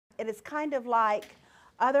it is kind of like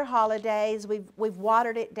other holidays. We've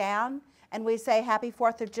watered it down, and we say Happy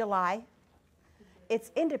 4th of July.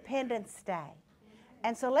 It's Independence Day.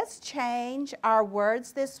 And so let's change our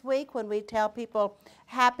words this week when we tell people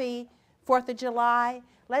Happy 4th of July.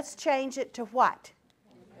 Let's change it to what?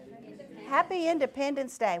 Happy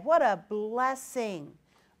Independence Day. What a blessing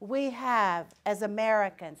we have as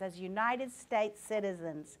Americans, as United States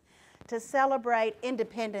citizens, to celebrate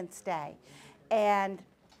Independence Day. And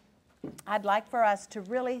I'd like for us to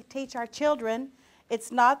really teach our children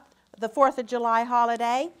it's not the 4th of July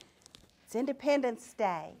holiday, it's Independence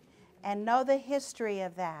Day, and know the history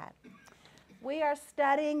of that. We are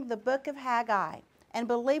studying the book of Haggai, and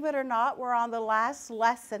believe it or not, we're on the last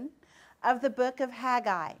lesson of the book of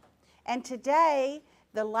Haggai. And today,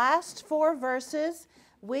 the last 4 verses,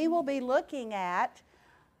 we will be looking at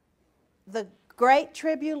the Great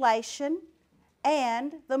Tribulation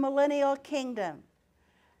and the Millennial Kingdom.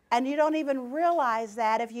 And you don't even realize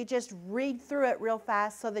that if you just read through it real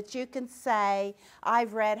fast so that you can say,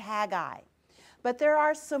 I've read Haggai. But there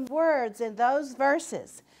are some words in those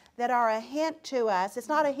verses that are a hint to us. It's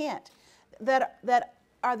not a hint. That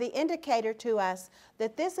are the indicator to us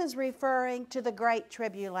that this is referring to the Great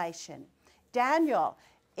Tribulation. Daniel,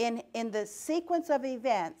 in the sequence of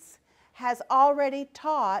events, has already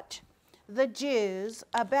taught the Jews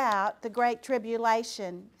about the Great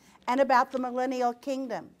Tribulation and about the Millennial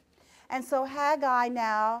Kingdom. And so Haggai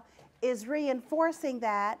now is reinforcing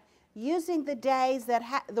that, using the days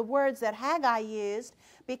that the words that Haggai used,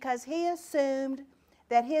 because he assumed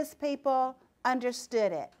that his people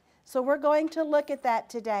understood it. So we're going to look at that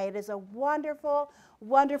today. It is a wonderful,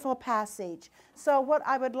 wonderful passage. So what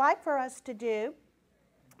I would like for us to do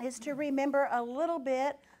is to remember a little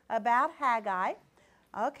bit about Haggai.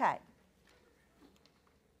 Okay.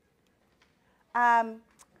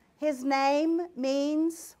 His name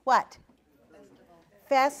means what?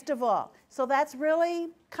 Festival. So that's really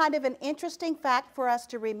kind of an interesting fact for us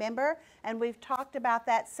to remember, and we've talked about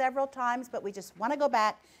that several times, but we just want to go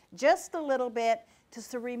back just a little bit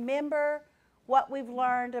to remember what we've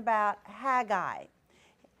learned about Haggai.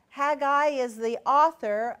 Haggai is the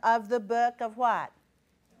author of the book of what?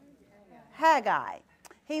 Haggai.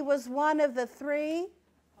 He was one of the 3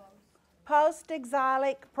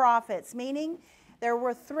 post-exilic prophets, meaning there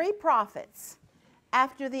were 3 prophets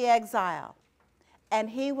after the exile,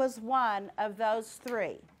 and he was one of those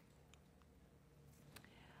 3.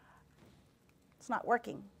 It's not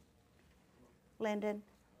working. Lyndon?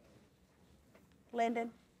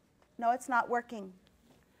 No, it's not working.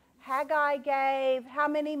 Haggai gave how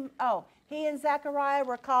many? Oh, he and Zechariah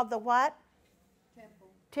were called the what?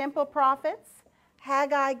 Temple prophets.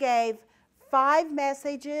 Haggai gave 5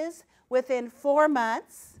 messages within 4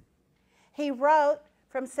 months. He wrote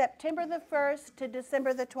from September the 1st to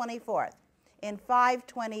December the 24th in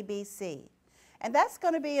 520 BC. And that's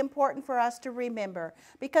going to be important for us to remember,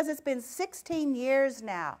 because it's been 16 years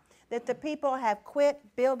now that the people have quit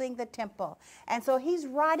building the temple. And so he's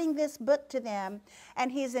writing this book to them, and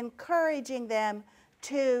he's encouraging them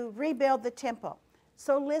to rebuild the temple.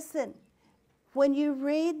 So listen, when you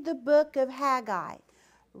read the book of Haggai,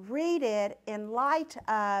 read it in light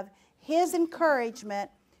of his encouragement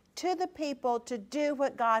to the people to do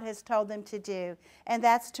what God has told them to do, and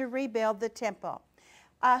that's to rebuild the temple.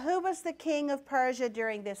 Who was the king of Persia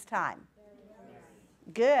during this time?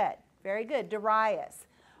 Good, very good, Darius.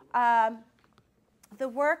 The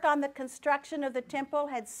work on the construction of the temple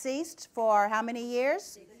had ceased for how many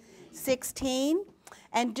years? 16.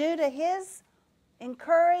 And due to his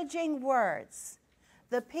encouraging words,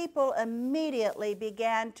 the people immediately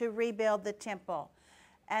began to rebuild the temple.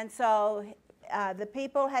 And so the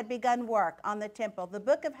people had begun work on the temple. The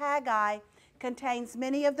book of Haggai contains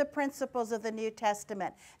many of the principles of the New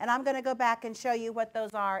Testament. And I'm going to go back and show you what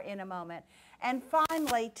those are in a moment. And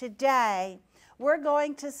finally, today, we're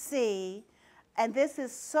going to see, and this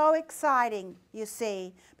is so exciting, you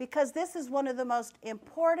see, because this is one of the most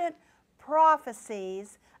important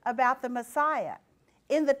prophecies about the Messiah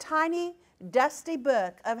in the tiny, dusty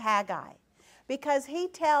book of Haggai, because he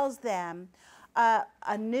tells them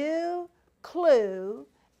a new clue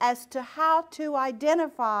as to how to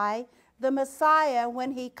identify the Messiah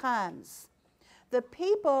when he comes. The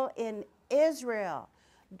people in Israel,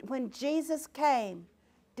 when Jesus came,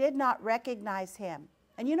 did not recognize him.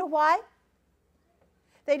 And you know why?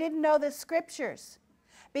 They didn't know the scriptures.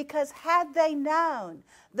 Because had they known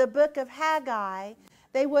the book of Haggai,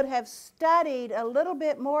 they would have studied a little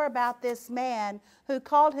bit more about this man who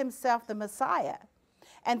called himself the Messiah.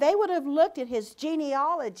 And they would have looked at his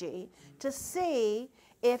genealogy to see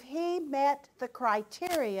if he met the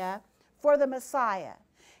criteria for the Messiah.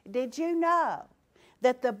 Did you know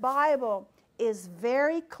that the Bible is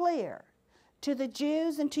very clear to the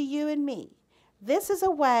Jews and to you and me? This is a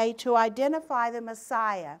way to identify the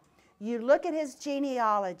Messiah. You look at his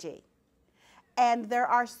genealogy, and there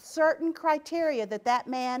are certain criteria that that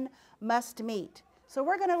man must meet. So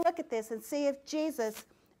we're going to look at this and see if Jesus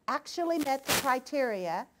actually met the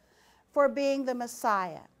criteria for being the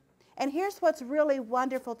Messiah. And here's what's really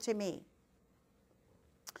wonderful to me.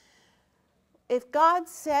 If God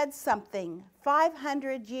said something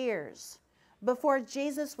 500 years before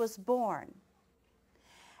Jesus was born,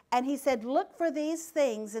 and he said, look for these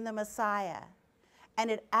things in the Messiah, and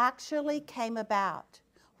it actually came about,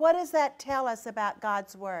 what does that tell us about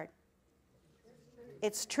God's word?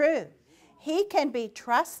 It's true. He can be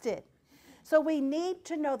trusted. So we need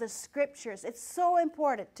to know the scriptures. It's so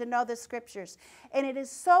important to know the scriptures. And it is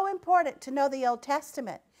so important to know the Old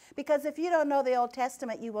Testament. Because if you don't know the Old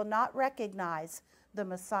Testament, you will not recognize the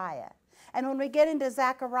Messiah. And when we get into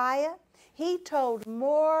Zechariah, he told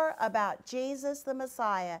more about Jesus the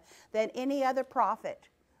Messiah than any other prophet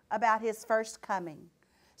about his first coming.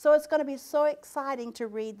 So it's going to be so exciting to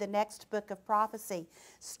read the next book of prophecy,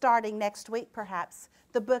 starting next week perhaps,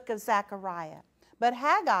 the book of Zechariah. But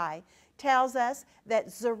Haggai tells us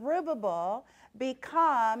that Zerubbabel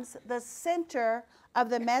becomes the center of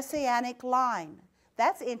the messianic line.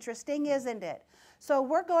 That's interesting, isn't it? So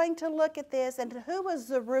we're going to look at this. And who was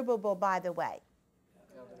Zerubbabel, by the way?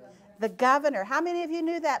 The governor. How many of you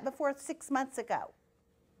knew that before 6 months ago?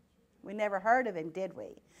 We never heard of him, did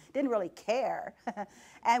we? Didn't really care.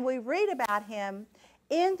 And we read about him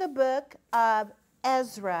in the book of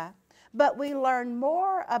Ezra, but we learn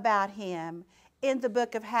more about him in the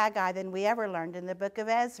book of Haggai than we ever learned in the book of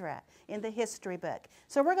Ezra, in the history book.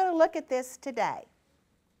 So we're going to look at this today.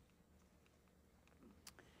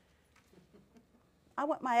 I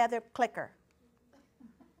want my other clicker.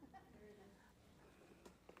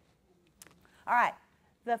 All right,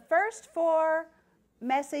 the first 4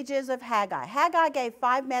 messages of Haggai. Haggai gave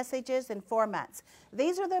 5 messages in 4 months.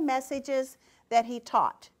 These are the messages that he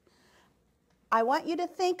taught. I want you to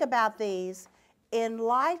think about these in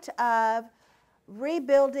light of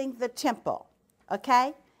rebuilding the temple,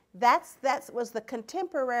 okay? That was the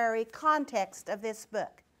contemporary context of this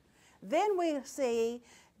book. Then we see,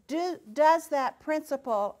 does that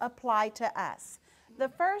principle apply to us? The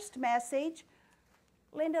first message,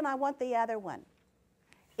 Lyndon, I want the other one,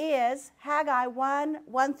 is Haggai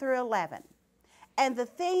 1 through 11. And the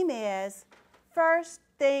theme is, first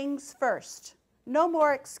things first. No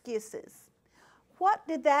more excuses. What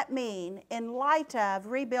did that mean in light of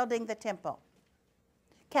rebuilding the temple?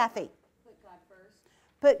 Kathy? Put God first.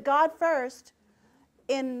 Put God first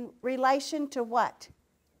in relation to what? To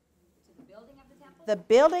the building of the temple? The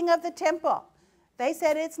building of the temple. They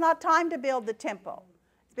said it's not time to build the temple.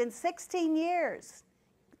 It's been 16 years.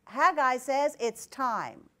 Haggai says it's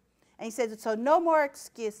time. And he says, so no more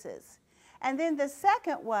excuses. And then the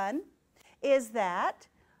second one is that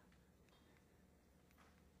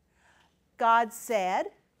God said,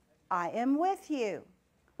 I am with you.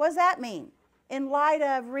 What does that mean in light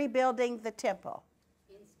of rebuilding the temple?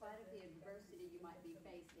 In spite of the adversity you might be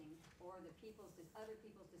facing or the other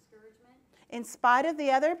people's discouragement. In spite of the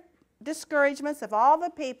other discouragements of all the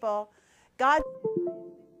people, God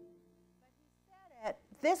said it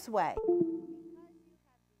this way.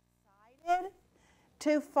 Decided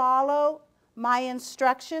to follow my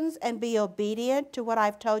instructions and be obedient to what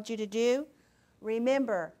I've told you to do,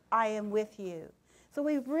 remember, I am with you. So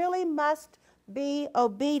we really must be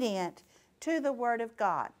obedient to the Word of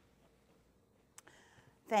God.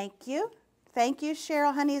 Thank you. Thank you,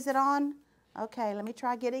 Cheryl. Honey, is it on? Okay, let me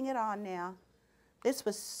try getting it on now. This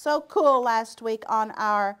was so cool last week on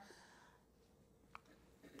our...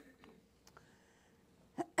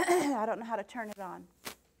 I don't know how to turn it on.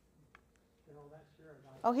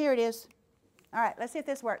 Oh, here it is. All right, let's see if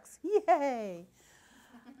this works. Yay!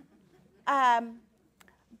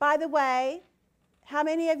 By the way, how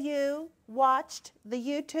many of you watched the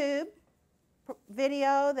YouTube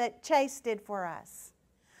video that Chase did for us?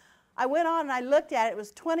 I went on and I looked at it. It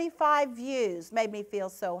was 25 views. Made me feel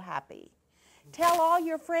so happy. Tell all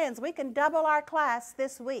your friends. We can double our class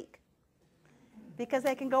this week because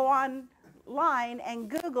they can go online and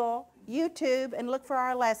Google YouTube and look for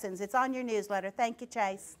our lessons. It's on your newsletter. Thank you,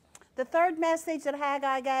 Chase. The third message that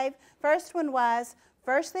Haggai gave, first one was,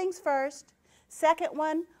 first things first. Second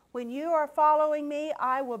one, when you are following me,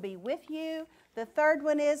 I will be with you. The third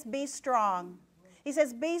one is, be strong. He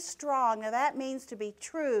says, be strong. Now that means to be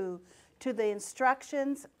true to the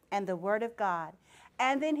instructions and the Word of God.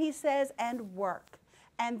 And then he says, and work.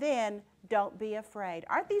 and then don't be afraid.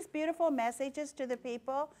 Aren't these beautiful messages to the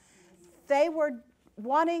people? They were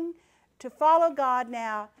wanting to follow God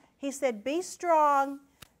now. He said, be strong,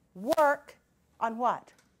 work on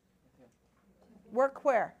what? Work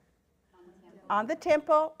where? On the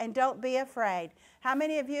temple, and don't be afraid. How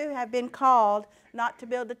many of you have been called not to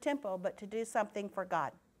build a temple, but to do something for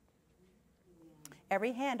God?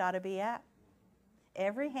 Every hand ought to be up.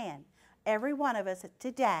 Every hand. Every one of us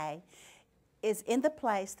today is in the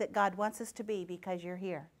place that God wants us to be because you're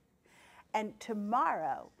here. And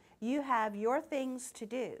tomorrow, you have your things to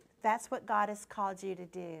do. That's what God has called you to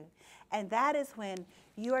do. And that is when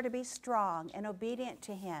you are to be strong and obedient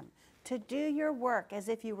to Him, to do your work as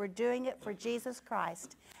if you were doing it for Jesus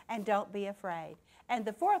Christ, and don't be afraid. And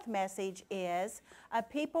the fourth message is, a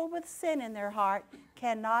people with sin in their heart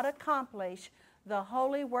cannot accomplish the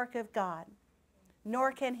holy work of God,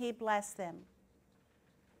 nor can He bless them.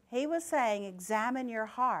 He was saying, examine your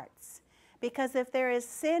hearts, because if there is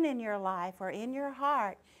sin in your life or in your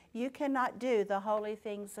heart, you cannot do the holy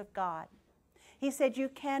things of God. He said you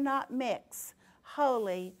cannot mix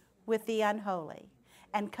holy with the unholy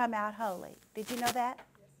and come out holy. Did you know that?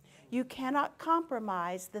 You cannot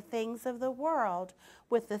compromise the things of the world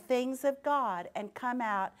with the things of God and come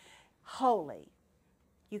out holy.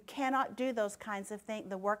 You cannot do those kinds of things,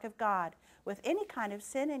 the work of God, with any kind of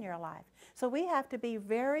sin in your life. So we have to be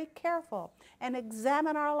very careful and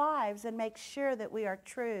examine our lives and make sure that we are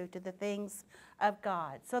true to the things of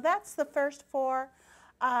God. So that's the first four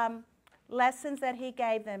lessons that He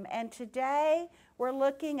gave them. And today we're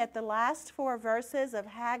looking at the last 4 verses of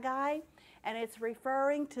Haggai, and it's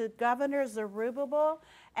referring to Governor Zerubbabel,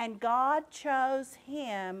 and God chose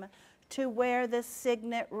him to wear the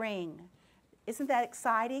signet ring. Isn't that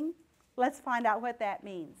exciting? Let's find out what that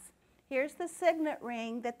means. Here's the signet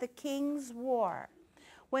ring that the kings wore.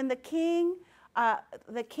 When the kings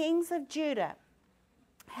of Judah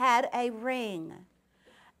had a ring,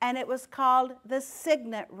 and it was called the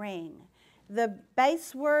signet ring. The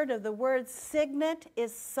base word of the word signet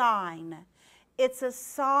is sign. It's a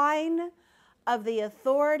sign of the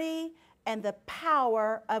authority and the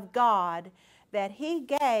power of God that He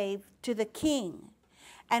gave to the king.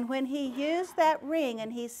 And when he used that ring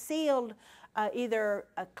and he sealed either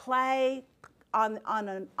a clay on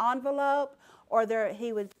an envelope, or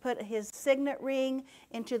he would put his signet ring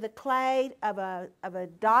into the clay of a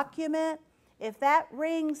document, if that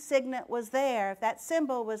ring signet was there, if that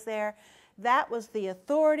symbol was there, that was the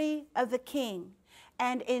authority of the king.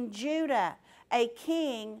 And in Judah, a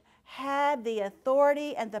king had the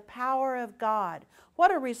authority and the power of God. What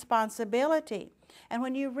a responsibility. And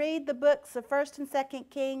when you read the books of 1st and 2nd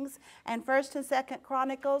Kings and 1st and 2nd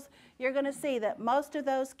Chronicles, you're going to see that most of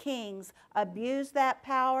those kings abused that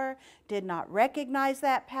power, did not recognize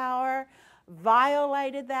that power,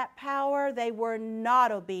 violated that power. They were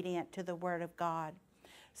not obedient to the Word of God.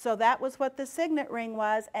 So that was what the signet ring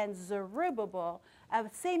was, and Zerubbabel, a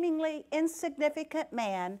seemingly insignificant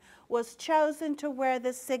man, was chosen to wear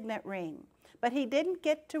the signet ring. But he didn't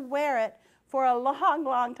get to wear it for a long,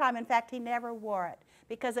 long time. In fact, he never wore it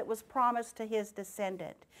because it was promised to his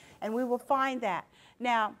descendant. And we will find that.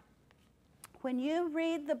 Now, when you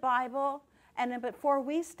read the Bible, and then before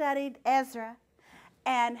we studied Ezra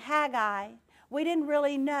and Haggai, we didn't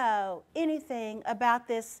really know anything about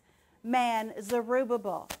this man,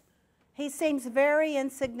 Zerubbabel. He seems very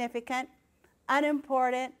insignificant,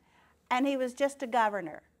 unimportant, and he was just a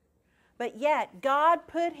governor. But yet, God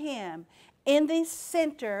put him in the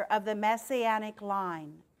center of the Messianic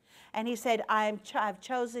line. And He said, I've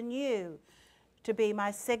chosen you to be my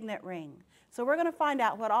signet ring. So we're going to find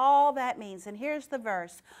out what all that means. And here's the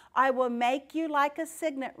verse. I will make you like a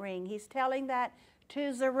signet ring. He's telling that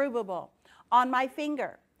to Zerubbabel. On my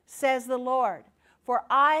finger, says the Lord, for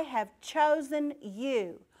I have chosen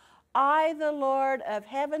you. I, the Lord of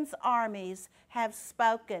heaven's armies, have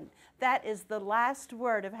spoken. That is the last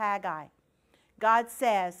word of Haggai. God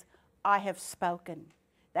says, I have spoken.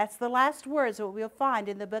 That's the last words that we'll find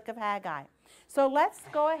in the book of Haggai. So let's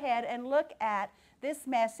go ahead and look at this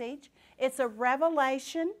message. It's a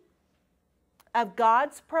revelation of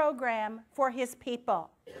God's program for His people.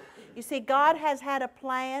 You see, God has had a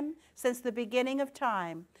plan since the beginning of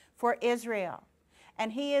time for Israel.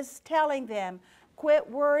 And He is telling them, quit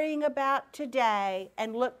worrying about today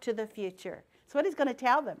and look to the future. That's what He's going to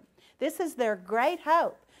tell them. This is their great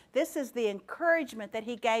hope. This is the encouragement that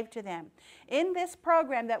He gave to them. In this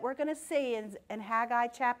program that we're going to see in Haggai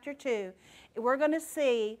chapter 2, we're going to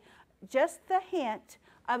see just the hint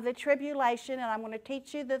of the tribulation, and I'm going to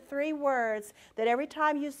teach you the 3 words that every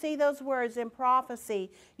time you see those words in prophecy,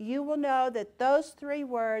 you will know that those 3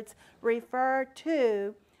 words refer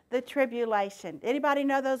to the tribulation. Anybody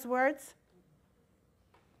know those words?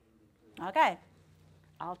 Okay.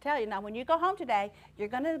 I'll tell you. Now, when you go home today, you're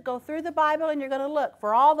going to go through the Bible and you're going to look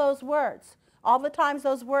for all those words, all the times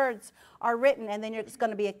those words are written, and then it's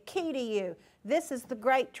going to be a key to you. This is the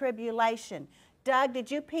Great Tribulation. Doug,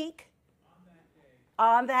 did you peek?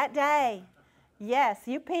 On that day. Yes,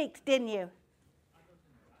 you peeked, didn't you?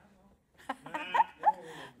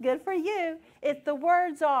 Good for you. If the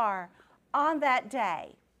words are on that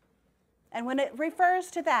day. And when it refers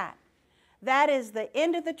to that, that is the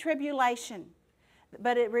end of the tribulation.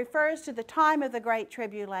 But it refers to the time of the Great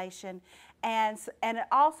Tribulation and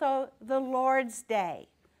also the Lord's Day.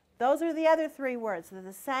 Those are the other 3 words. They're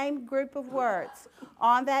the same group of words.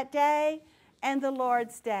 On that day and the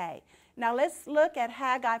Lord's Day. Now let's look at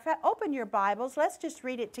Haggai. Open your Bibles. Let's just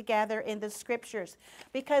read it together in the Scriptures.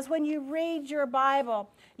 Because when you read your Bible,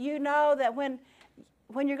 you know that when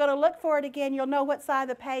you're going to look for it again, you'll know what side of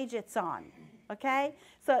the page it's on. Okay?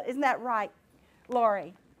 So isn't that right,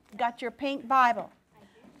 Lori? Got your pink Bible.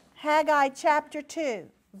 Haggai chapter 2,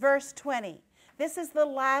 verse 20. This is the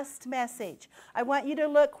last message. I want you to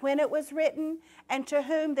look when it was written and to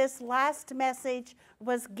whom this last message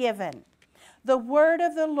was given. The word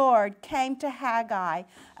of the Lord came to Haggai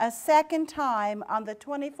a second time on the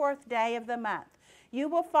 24th day of the month. You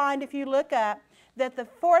will find, if you look up, that the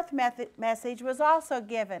 4th message was also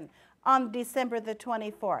given on December the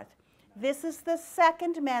 24th. This is the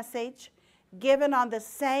second message given on the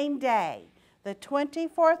same day, the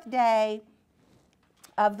 24th day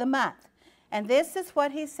of the month. And this is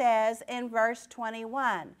what he says in verse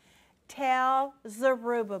 21. Tell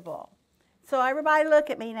Zerubbabel. So everybody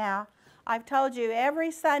look at me now. I've told you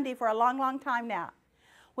every Sunday for a long, long time now.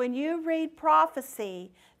 When you read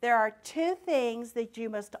prophecy, there are 2 things that you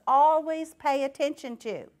must always pay attention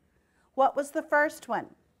to. What was the first one?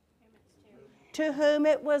 To whom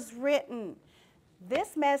it was written.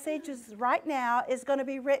 This message right now is going to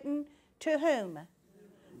be written to whom?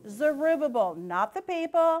 Zerubbabel. Not the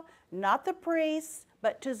people, not the priests,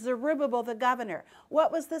 but to Zerubbabel the governor.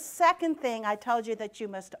 What was the second thing I told you that you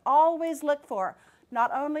must always look for?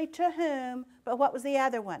 Not only to whom, but what was the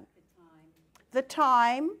other one? The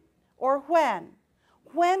time, or when.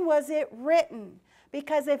 When was it written?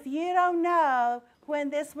 Because if you don't know when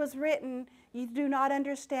this was written, you do not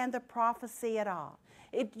understand the prophecy at all.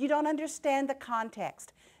 You don't understand the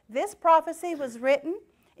context. This prophecy was written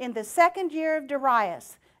in the 2nd year of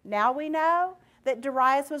Darius. Now we know that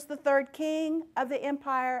Darius was the 3rd king of the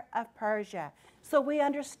empire of Persia. So we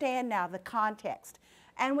understand now the context.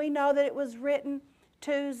 And we know that it was written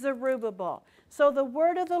to Zerubbabel. So the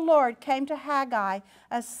word of the Lord came to Haggai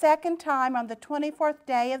a second time on the 24th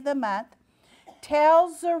day of the month.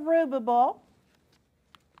 Tell Zerubbabel,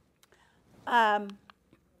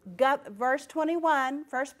 verse 21,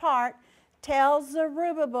 first part, tell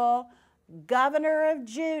Zerubbabel, governor of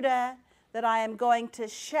Judah, that I am going to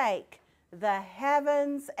shake the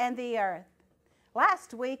heavens and the earth.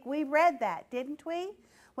 Last week we read that, didn't we?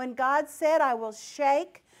 When God said, I will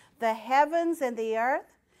shake the heavens and the earth.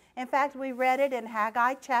 In fact, we read it in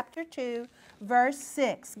Haggai chapter 2, verse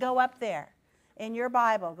 6. Go up there in your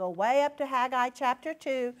Bible. Go way up to Haggai chapter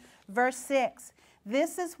 2, verse 6.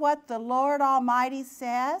 This is what the Lord Almighty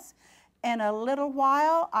says. In a little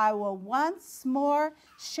while I will once more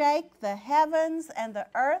shake the heavens and the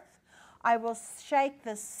earth. I will shake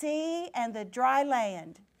the sea and the dry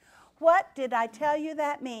land. What did I tell you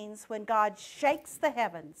that means when God shakes the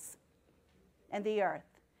heavens and the earth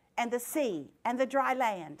and the sea and the dry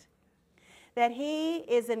land? That he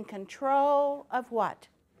is in control of what?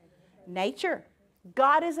 Nature.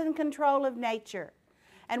 God is in control of nature.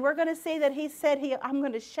 And we're going to see that he said, I'm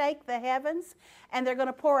going to shake the heavens, and they're going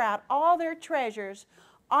to pour out all their treasures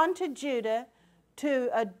onto Judah to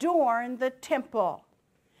adorn the temple.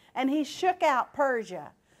 And he shook out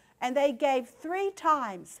Persia, and they gave 3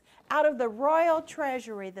 times out of the royal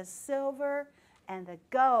treasury the silver and the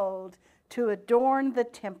gold to adorn the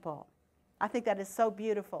temple. I think that is so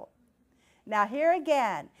beautiful. Now here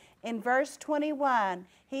again, in verse 21,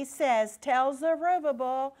 he says, tell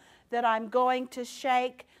Zerubbabel that I'm going to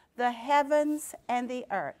shake the heavens and the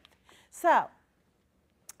earth. So,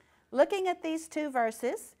 looking at these 2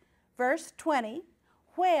 verses, verse 20,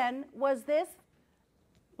 when was this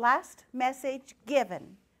last message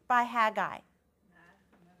given by Haggai?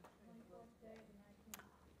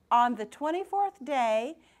 On the 24th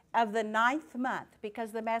day of the 9th month,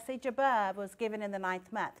 because the message above was given in the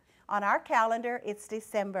 9th month. On our calendar, it's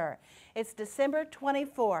December. It's December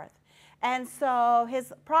 24th. And so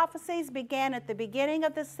his prophecies began at the beginning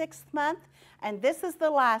of the 6th month, and this is the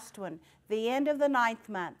last one, the end of the 9th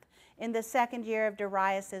month, in the 2nd year of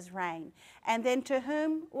Darius's reign. And then to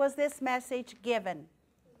whom was this message given?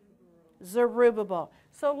 Zerubbabel.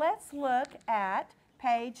 So let's look at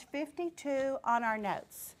page 52 on our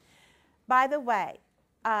notes. By the way,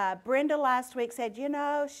 Brenda last week said,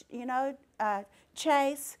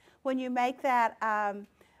 Chase, when you make that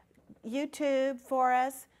YouTube for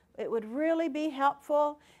us, it would really be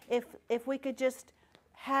helpful if we could just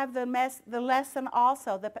have the lesson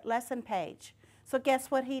also, the lesson page. So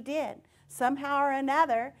guess what he did? Somehow or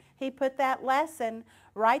another, he put that lesson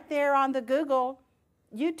right there on the Google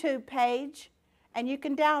YouTube page, and you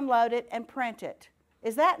can download it and print it.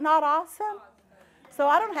 Is that not awesome? So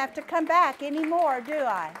I don't have to come back anymore, do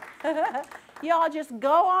I? Y'all just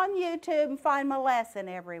go on YouTube and find my lesson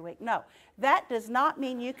every week. No, that does not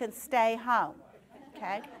mean you can stay home,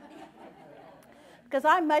 okay? Because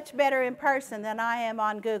I'm much better in person than I am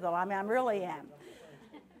on Google. I mean, I really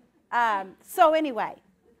am. So anyway,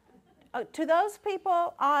 to those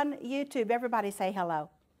people on YouTube, everybody say hello.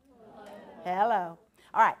 Hello. Hello.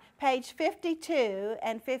 All right, page 52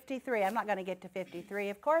 and 53. I'm not going to get to 53,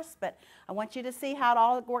 of course, but I want you to see how it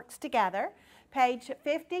all works together. Page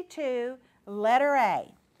 52, letter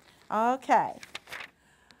A. Okay.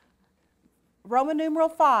 Roman numeral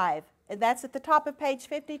 5. That's at the top of page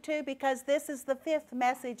 52 because this is the 5th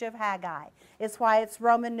message of Haggai. It's why it's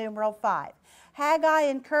Roman numeral 5. Haggai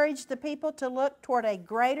encouraged the people to look toward a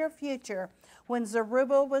greater future when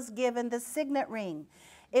Zerubbabel was given the signet ring.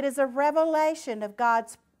 It is a revelation of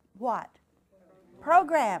God's what?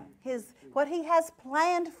 Program. What he has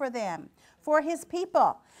planned for them, for his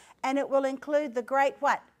people. And it will include the great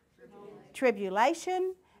what?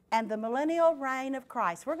 Tribulation and the millennial reign of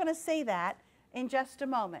Christ. We're going to see that in just a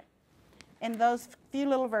moment in those few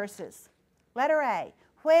little verses. Letter A.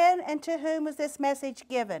 When and to whom was this message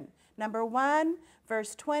given? Number 1,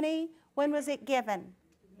 verse 20. When was it given?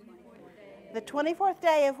 The 24th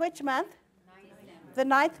day of which month? The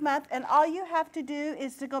 9th month. And all you have to do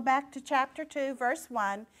is to go back to chapter 2, verse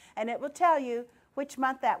 1, and it will tell you which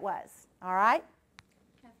month that was. All right?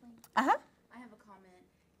 Kathleen? Uh-huh. I have a comment.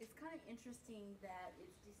 It's kind of interesting that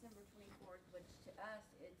it's December 24th, which to us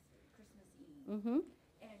it's Christmas Eve. Mm-hmm.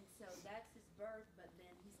 And so that's his birth, but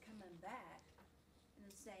then he's coming back in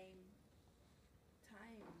the same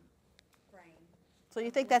time frame. So you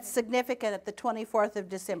think that's significant at the 24th of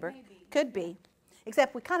December? Maybe. Could be.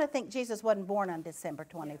 Except we kind of think Jesus wasn't born on December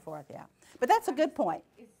 24th, yeah. But that's a good point.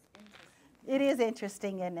 It's interesting. It is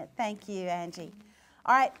interesting, isn't it? Thank you, Angie.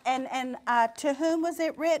 All right, and to whom was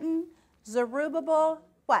it written? Zerubbabel,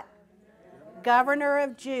 what? Governor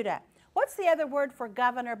of Judah. What's the other word for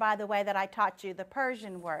governor, by the way, that I taught you? The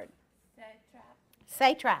Persian word. Satrap.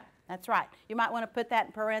 Satrap. That's right. You might want to put that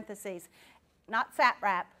in parentheses. Not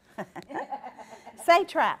satrap.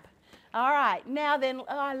 Satrap. All right. Now then, oh,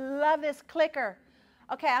 I love this clicker.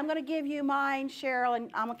 Okay, I'm going to give you mine, Cheryl,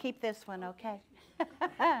 and I'm going to keep this one, okay?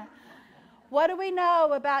 What do we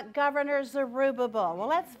know about Governor Zerubbabel? Well,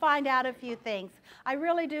 let's find out a few things. I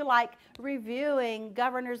really do like reviewing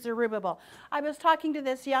Governor Zerubbabel. I was talking to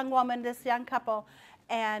this young woman, this young couple,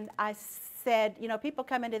 and I said, you know, people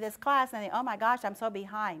come into this class and they think, oh my gosh, I'm so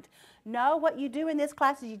behind. No, what you do in this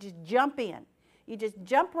class is you just jump in. You just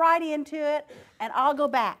jump right into it, and I'll go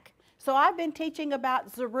back. So I've been teaching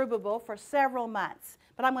about Zerubbabel for several months,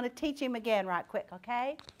 but I'm going to teach him again right quick,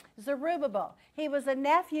 okay? Zerubbabel, he was a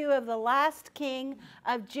nephew of the last king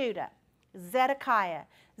of Judah, Zedekiah.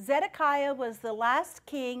 Zedekiah was the last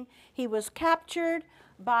king. He was captured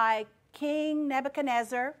by King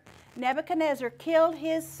Nebuchadnezzar. Nebuchadnezzar killed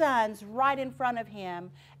his sons right in front of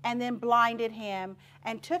him and then blinded him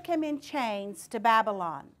and took him in chains to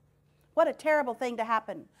Babylon. What a terrible thing to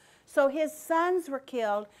happen. So his sons were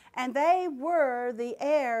killed, and they were the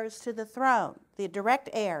heirs to the throne, the direct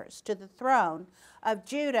heirs to the throne of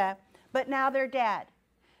Judah, but now they're dead.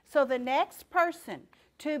 So the next person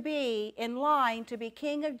to be in line to be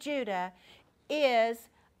king of Judah is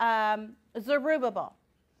Zerubbabel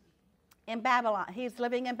in Babylon. He's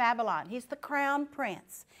living in Babylon. He's the crown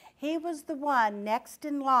prince. He was the one next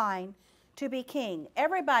in line to be king.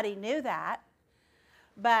 Everybody knew that,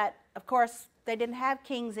 but of course they didn't have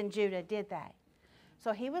kings in Judah, did they?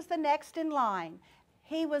 So he was the next in line.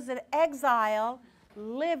 He was an exile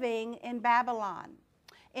living in Babylon.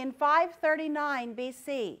 In 539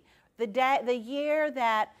 BC, the year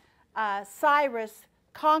that Cyrus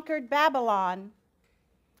conquered Babylon,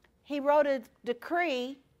 he wrote a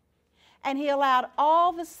decree and he allowed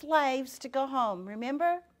all the slaves to go home.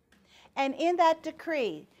 Remember? And in that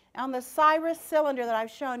decree, on the Cyrus cylinder that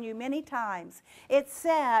I've shown you many times, it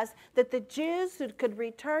says that the Jews could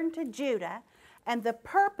return to Judah, and the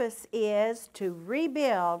purpose is to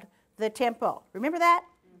rebuild the temple. Remember that?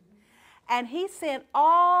 And he sent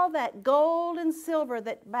all that gold and silver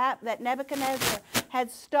that Nebuchadnezzar had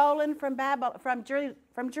stolen from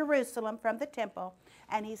Jerusalem, from the temple,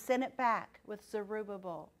 and he sent it back with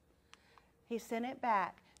Zerubbabel. He sent it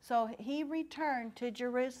back. So he returned to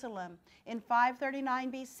Jerusalem in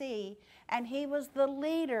 539 BC, and he was the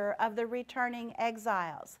leader of the returning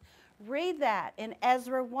exiles. Read that in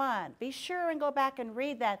Ezra 1. Be sure and go back and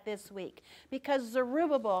read that this week, because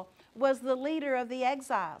Zerubbabel was the leader of the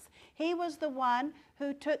exiles. He was the one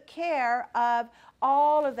who took care of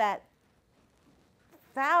all of that,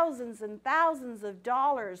 thousands and thousands of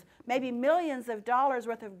dollars, maybe millions of dollars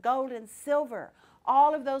worth of gold and silver,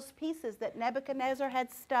 all of those pieces that Nebuchadnezzar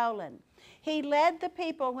had stolen. He led the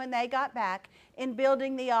people when they got back in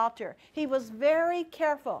building the altar. He was very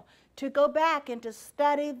careful to go back and to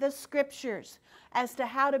study the scriptures as to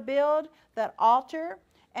how to build that altar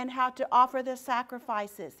and how to offer the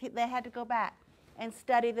sacrifices. They had to go back and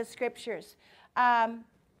study the scriptures.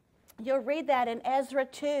 You'll read that in Ezra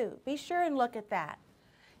 2. Be sure and look at that.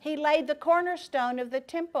 He laid the cornerstone of the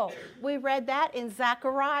temple. We read that in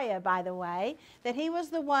Zechariah, by the way, that he was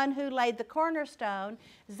the one who laid the cornerstone.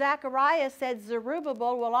 Zechariah said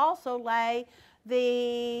Zerubbabel will also lay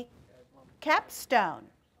the capstone.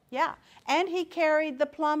 Yeah, and he carried the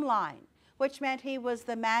plumb line, which meant he was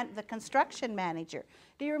the construction manager.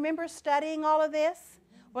 Do you remember studying all of this?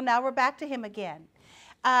 Well, now we're back to him again.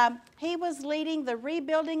 He was leading the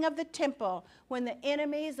rebuilding of the temple when the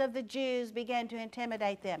enemies of the Jews began to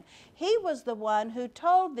intimidate them. He was the one who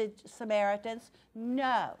told the Samaritans,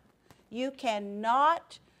 no, you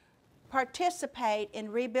cannot participate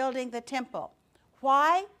in rebuilding the temple.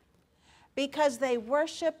 Why? Because they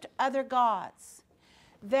worshiped other gods.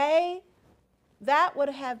 That would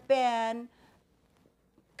have been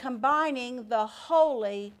combining the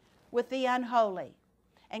holy with the unholy.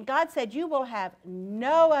 And God said, you will have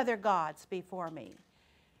no other gods before me.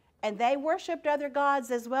 And they worshiped other gods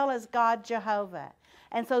as well as God Jehovah.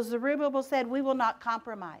 And so Zerubbabel said, we will not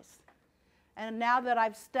compromise. And now that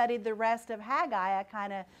I've studied the rest of Haggai, I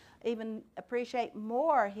kind of even appreciate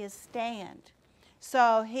more his stand.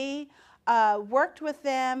 So he worked with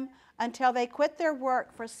them until they quit their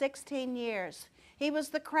work for 16 years. He was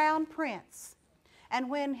the crown prince. And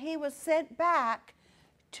when he was sent back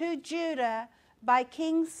to Judah by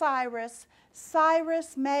King Cyrus,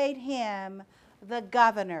 Cyrus made him the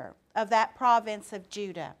governor of that province of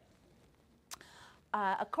Judah.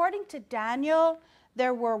 According to Daniel,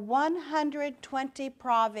 there were 120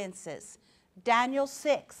 provinces. Daniel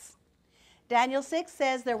 6. Daniel 6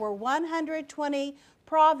 says there were 120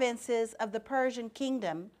 provinces of the Persian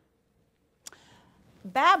kingdom.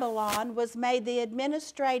 Babylon was made the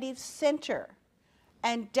administrative center,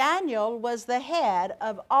 and Daniel was the head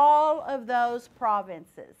of all of those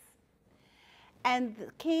provinces. And the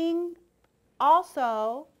king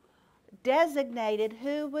also designated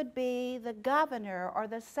who would be the governor or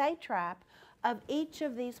the satrap of each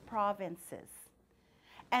of these provinces.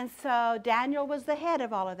 And so Daniel was the head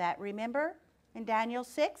of all of that, remember? In Daniel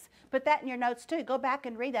 6. Put that in your notes too. Go back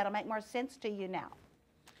and read that. It'll make more sense to you now.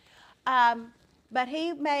 But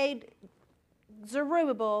he made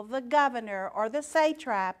Zerubbabel the governor or the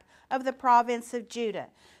satrap of the province of Judah.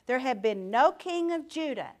 There had been no king of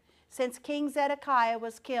Judah since King Zedekiah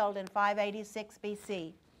was killed in 586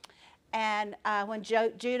 BC, and when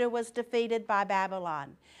Judah was defeated by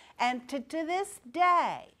Babylon. And to this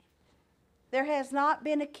day, there has not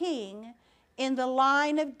been a king in the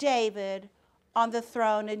line of David on the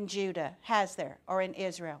throne in Judah, has there, or in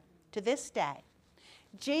Israel, to this day.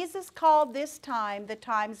 Jesus called this time the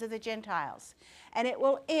times of the Gentiles, and it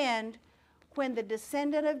will end when the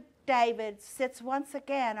descendant of David sits once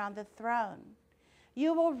again on the throne.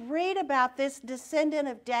 You will read about this descendant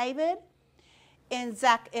of David in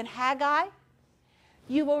Haggai.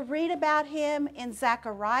 You will read about him in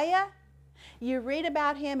Zechariah. You read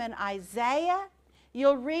about him in Isaiah.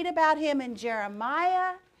 You'll read about him in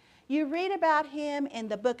Jeremiah. You read about him in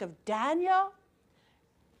the book of Daniel.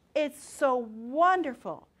 It's so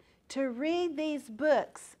wonderful to read these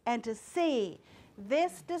books and to see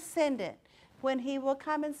this descendant when he will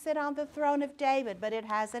come and sit on the throne of David, but it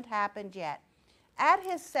hasn't happened yet. At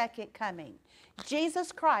his second coming,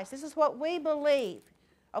 Jesus Christ, this is what we believe,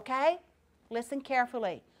 okay? Listen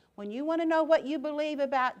carefully. When you want to know what you believe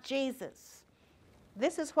about Jesus,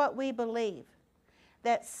 this is what we believe,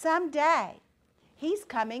 that someday he's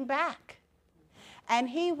coming back, and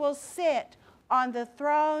he will sit on the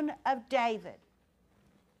throne of David.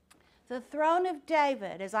 The throne of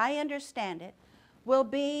David, as I understand it, will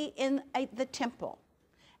be in the temple.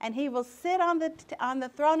 And he will sit on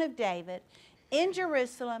the throne of David in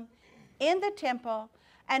Jerusalem, in the temple,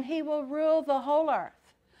 and he will rule the whole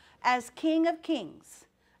earth as King of Kings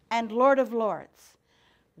and Lord of Lords.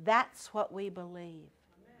 That's what we believe.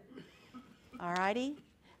 All righty?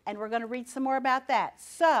 And we're going to read some more about that.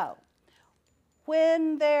 So,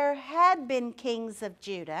 when there had been kings of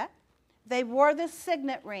Judah, they wore the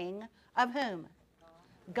signet ring of whom?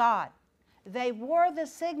 God. They wore the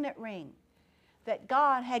signet ring that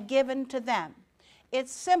God had given to them. It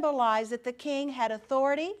symbolized that the king had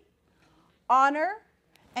authority, honor,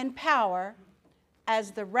 and power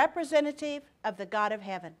as the representative of the God of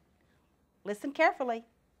heaven. Listen carefully.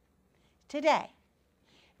 Today,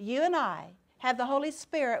 you and I have the Holy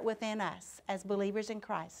Spirit within us as believers in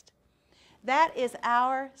Christ. That is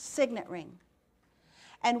our signet ring.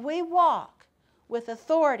 And we walk with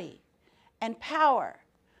authority and power,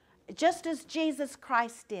 just as Jesus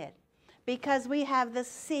Christ did, because we have the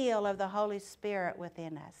seal of the Holy Spirit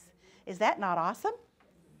within us. Is that not awesome?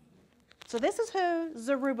 So this is who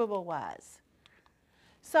Zerubbabel was.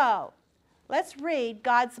 So let's read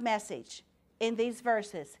God's message in these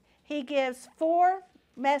verses. He gives 4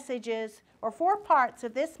 messages, or 4 parts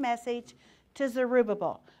of this message to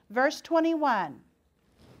Zerubbabel. Verse 21.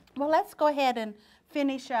 Well, let's go ahead and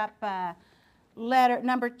finish up letter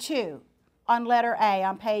number 2 on letter A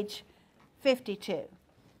on page 52.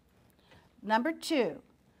 Number 2.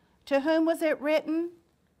 To whom was it written?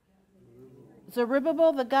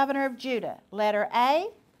 Zerubbabel, the governor of Judah. Letter A.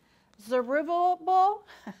 Zerubbabel.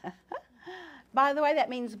 By the way, that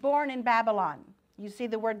means born in Babylon. You see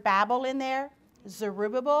the word Babel in there?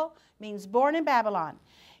 Zerubbabel means born in Babylon.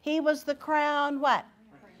 He was the crowned what?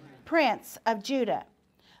 Prince of Judah.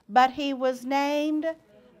 But he was named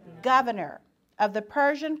governor of the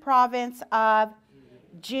Persian province of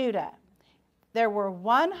Judah. There were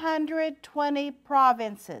 120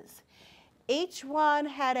 provinces. Each one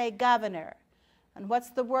had a governor. And what's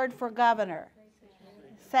the word for governor?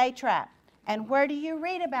 Satrap. And where do you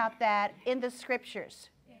read about that in the scriptures?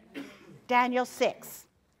 Daniel 6.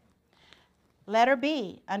 Letter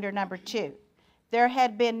B under number 2. There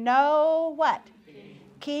had been no what?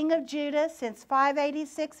 King of Judah since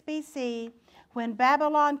 586 BC, when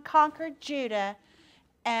Babylon conquered Judah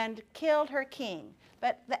and killed her king.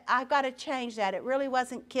 But I've got to change that. It really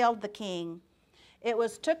wasn't killed the king. It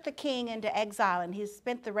was took the king into exile, and he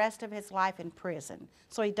spent the rest of his life in prison.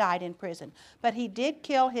 So he died in prison. But he did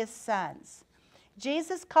kill his sons.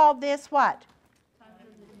 Jesus called this what?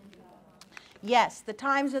 Yes, the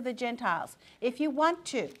times of the Gentiles. If you want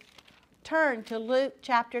to, turn to Luke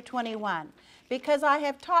chapter 21. Because I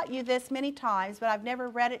have taught you this many times, but I've never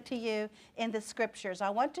read it to you in the scriptures. I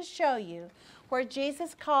want to show you where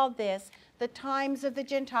Jesus called this the times of the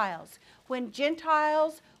Gentiles, when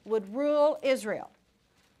Gentiles would rule Israel.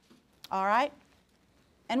 All right?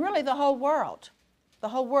 And really the whole world. The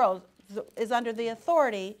whole world is under the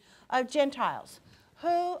authority of Gentiles.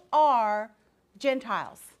 Who are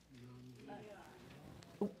Gentiles?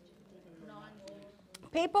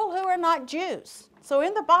 People who are not Jews. So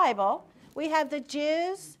in the Bible, we have the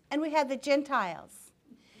Jews and we have the Gentiles.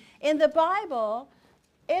 In the Bible,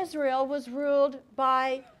 Israel was ruled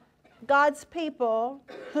by God's people,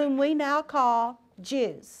 whom we now call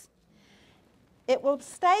Jews. It will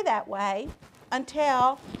stay that way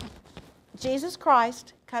until Jesus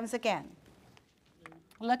Christ comes again.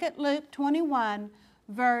 Look at Luke 21,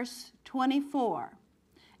 verse 24.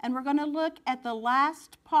 And we're going to look at the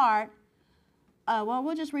last part. Well,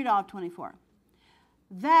 we'll just read all of 24.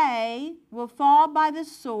 They will fall by the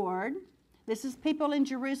sword. This is people in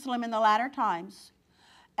Jerusalem in the latter times.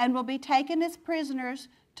 And will be taken as prisoners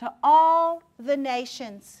to all the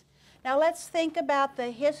nations. Now let's think about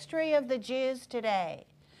the history of the Jews today.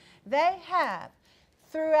 They have,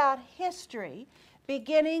 throughout history,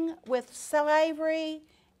 beginning with slavery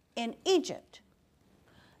in Egypt,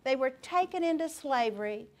 they were taken into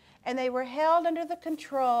slavery and they were held under the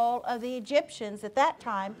control of the Egyptians at that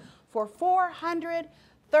time for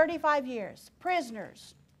 435 years,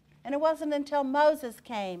 prisoners. And it wasn't until Moses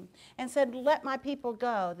came and said, "Let my people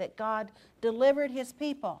go," that God delivered his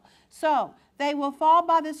people. So they will fall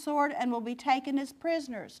by the sword and will be taken as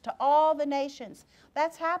prisoners to all the nations.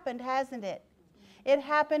 That's happened, hasn't it? It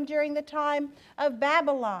happened during the time of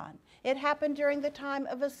Babylon. It happened during the time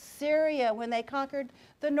of Assyria when they conquered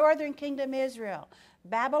the northern kingdom, Israel.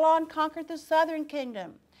 Babylon conquered the southern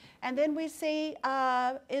kingdom. And then we see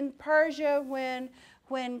in Persia when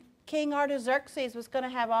King Artaxerxes was going to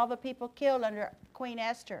have all the people killed under Queen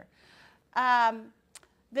Esther.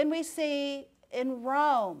 Then we see in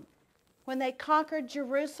Rome, when they conquered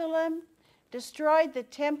Jerusalem, destroyed the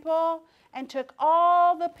temple, and took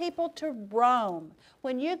all the people to Rome.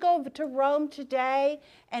 When you go to Rome today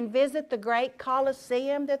and visit the great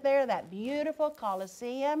Colosseum that beautiful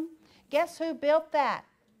Colosseum, guess who built that?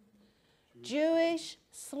 Jewish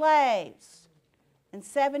slaves in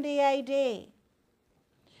 70 AD.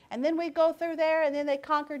 And then we go through there, and then they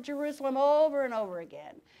conquered Jerusalem over and over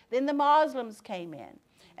again. Then the Muslims came in.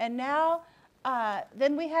 And now,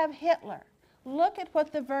 then we have Hitler. Look at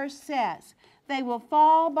what the verse says. They will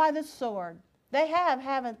fall by the sword. They have,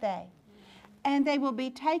 haven't they? And they will be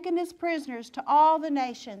taken as prisoners to all the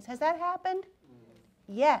nations. Has that happened?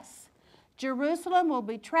 Yes. Jerusalem will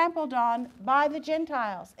be trampled on by the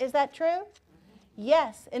Gentiles. Is that true?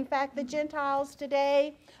 Yes. In fact, the Gentiles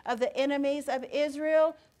today, of the enemies of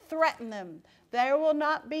Israel, threaten them. They will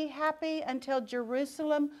not be happy until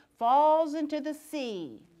Jerusalem falls into the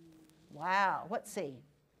sea. Wow. What sea?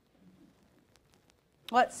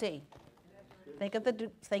 What sea? Think of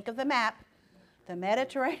the map. The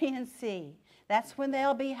Mediterranean Sea. That's when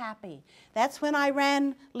they'll be happy. That's when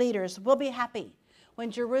Iran leaders will be happy. When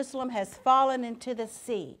Jerusalem has fallen into the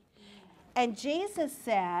sea. And Jesus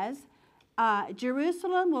says,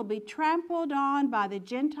 Jerusalem will be trampled on by the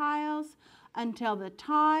Gentiles until the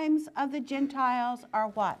times of the Gentiles are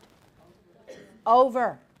what?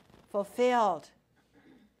 Over. Fulfilled.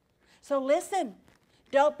 So listen,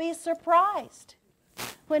 don't be surprised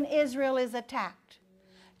when Israel is attacked.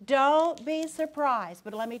 Don't be surprised.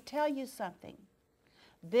 But let me tell you something.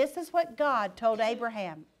 This is what God told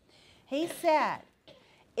Abraham. He said,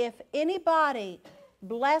 if anybody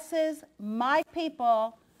blesses my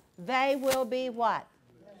people, they will be what?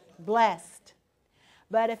 Blessed.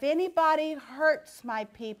 But if anybody hurts my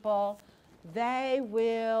people, they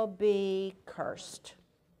will be cursed.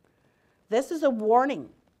 This is a warning.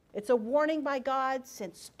 It's a warning by God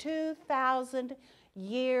since 2,000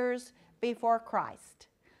 years before Christ.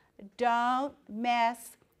 Don't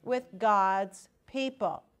mess with God's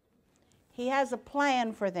people. He has a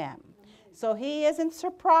plan for them. So he isn't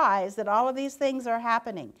surprised that all of these things are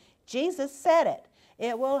happening. Jesus said it.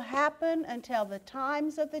 It will happen until the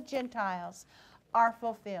times of the Gentiles are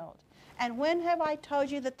fulfilled. And when have I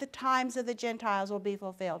told you that the times of the Gentiles will be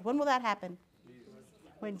fulfilled? When will that happen?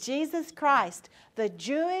 When Jesus Christ, the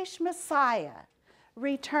Jewish Messiah,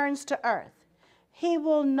 returns to earth. He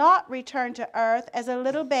will not return to earth as a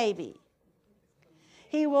little baby.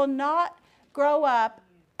 He will not grow up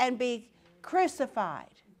and be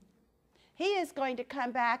crucified. He is going to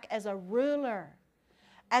come back as a ruler,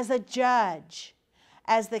 as a judge,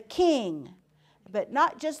 as the king. But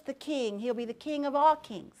not just the king. He'll be the king of all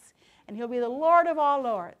kings. And he'll be the Lord of all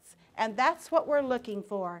lords. And that's what we're looking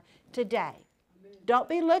for today. Don't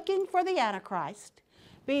be looking for the Antichrist.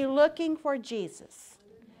 Be looking for Jesus.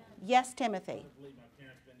 Yes, Timothy. I believe my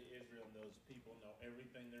parents been to Israel, and those people know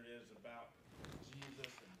everything there is about Jesus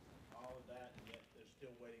and all of that, and yet they're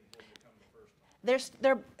still waiting for him to come the first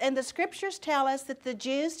time. And the scriptures tell us that the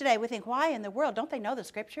Jews today, we think, why in the world? Don't they know the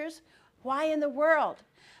scriptures? Why in the world?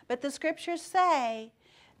 But the scriptures say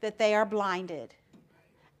that they are blinded.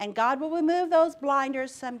 And God will remove those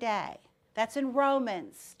blinders someday. That's in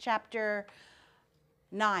Romans chapter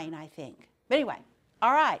 9, I think. But anyway,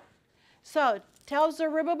 all right. So tell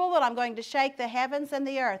Zerubbabel that I'm going to shake the heavens and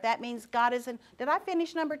the earth. That means God is in. Did I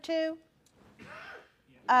finish number 2?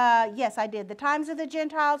 Yes, I did. The times of the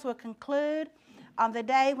Gentiles will conclude on the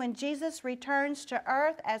day when Jesus returns to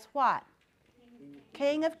earth as what?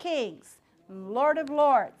 King of kings, Lord of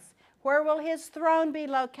lords. Where will his throne be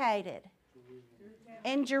located?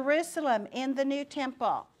 In Jerusalem, in the new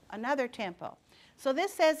temple, another temple. So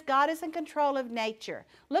this says God is in control of nature.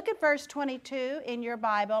 Look at verse 22 in your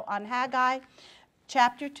Bible on Haggai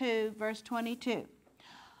chapter 2, verse 22.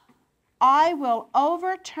 I will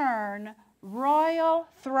overturn royal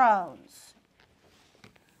thrones.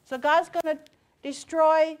 So God's going to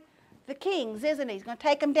destroy the kings, isn't he? He's going to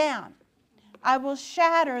take them down. I will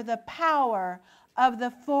shatter the power of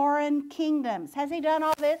the foreign kingdoms. Has he done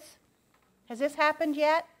all this? Has this happened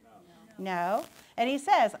yet? No. And he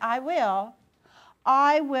says, I will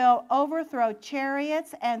overthrow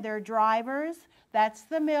chariots and their drivers. That's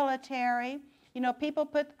the military. You know,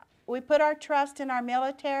 we put our trust in our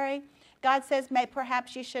military. God says,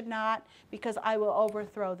 perhaps you should not, because I will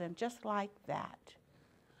overthrow them, just like that.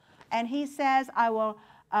 And he says, I will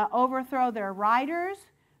overthrow their riders.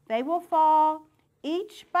 They will fall,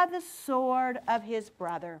 each by the sword of his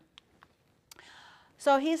brother.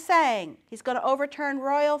 So he's saying he's going to overturn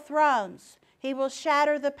royal thrones. He will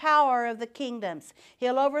shatter the power of the kingdoms.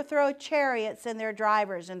 He'll overthrow chariots and their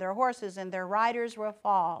drivers, and their horses and their riders will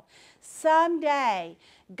fall. Someday,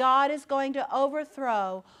 God is going to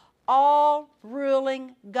overthrow all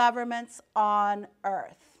ruling governments on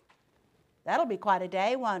earth. That'll be quite a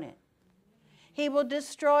day, won't it? He will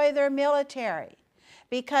destroy their military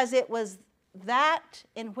because it was that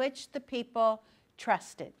in which the people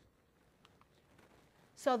trusted.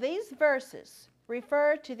 So these verses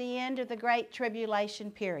refer to the end of the Great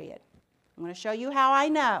Tribulation period. I'm going to show you how I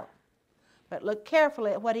know, but look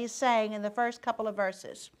carefully at what he's saying in the first couple of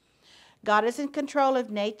verses. God is in control of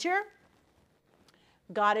nature.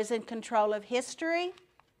 God is in control of history.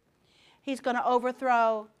 He's going to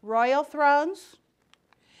overthrow royal thrones.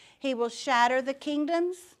 He will shatter the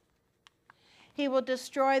kingdoms. He will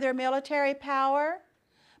destroy their military power.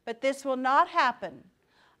 But this will not happen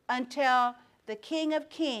until the King of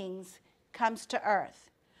Kings comes to earth,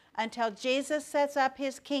 until Jesus sets up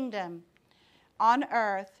his kingdom on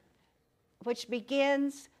earth, which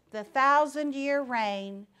begins the 1,000-year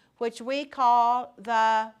reign, which we call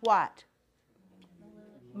the what?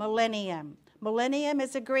 Millennium. Millennium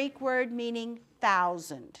is a Greek word meaning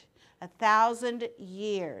 1,000. 1,000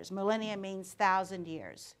 years. Millennium means 1,000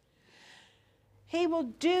 years. He will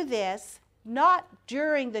do this not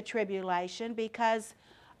during the tribulation because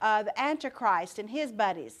the Antichrist and his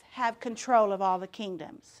buddies have control of all the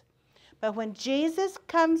kingdoms. But when Jesus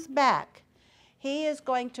comes back, he is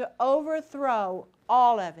going to overthrow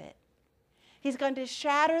all of it. He's going to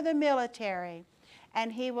shatter the military,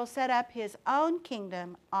 and he will set up his own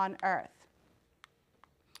kingdom on earth.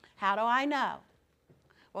 How do I know?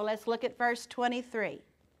 Well, let's look at verse 23.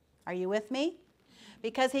 Are you with me?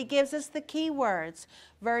 Because he gives us the key words.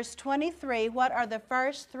 Verse 23, what are the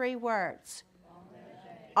first three words?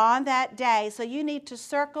 On that day. So you need to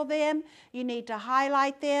circle them. You need to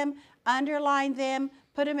highlight them, underline them,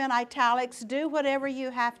 put them in italics, do whatever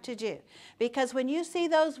you have to do. Because when you see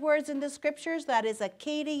those words in the scriptures, that is a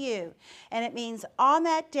key to you. And it means on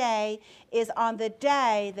that day is on the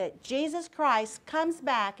day that Jesus Christ comes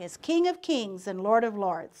back as King of Kings and Lord of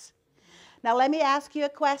Lords. Now let me ask you a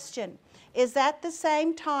question. Is that the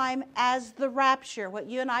same time as the rapture, what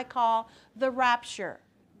you and I call the rapture?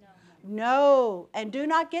 No, and do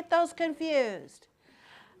not get those confused.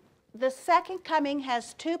 The second coming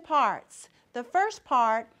has two parts. The first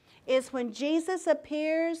part is when Jesus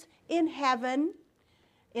appears in heaven,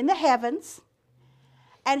 in the heavens,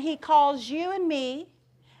 and he calls you and me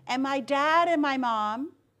and my dad and my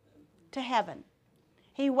mom to heaven.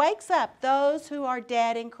 He wakes up those who are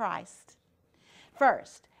dead in Christ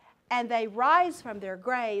first, and they rise from their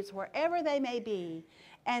graves wherever they may be,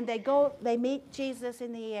 and they meet Jesus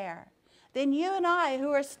in the air. Then you and I,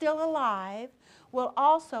 who are still alive, will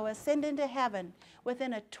also ascend into heaven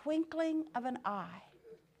within a twinkling of an eye.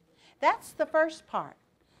 That's the first part.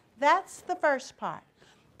 That's the first part.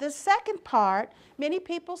 The second part, many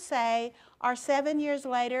people say, are 7 years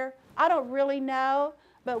later. I don't really know,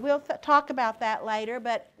 but we'll talk about that later.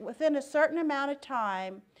 But within a certain amount of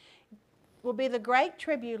time will be the Great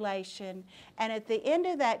Tribulation. And at the end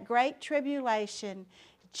of that Great Tribulation,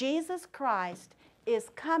 Jesus Christ is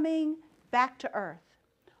coming back to earth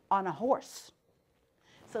on a horse.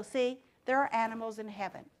 So see, there are animals in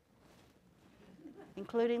heaven,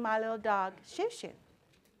 including my little dog, Shoo Shoo.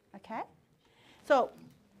 Okay? So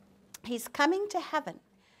he's coming to heaven.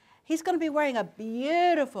 He's going to be wearing a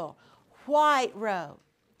beautiful white robe.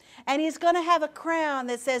 And he's going to have a crown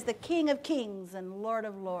that says the King of Kings and Lord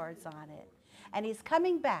of Lords on it. And he's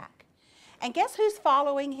coming back. And guess who's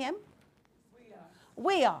following him?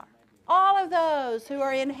 We are. All of those who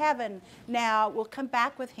are in heaven now will come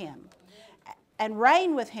back with him and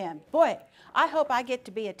reign with him. Boy, I hope I get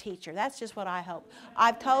to be a teacher. That's just what I hope.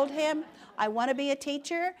 I've told him I want to be a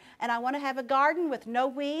teacher, and I want to have a garden with no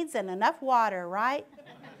weeds and enough water, right?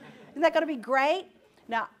 Isn't that going to be great?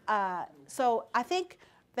 Now, so I think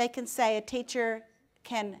they can say a teacher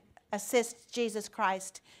can assist Jesus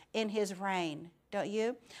Christ in his reign, don't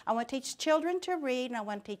you? I want to teach children to read, and I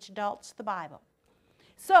want to teach adults the Bible.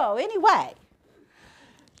 So anyway,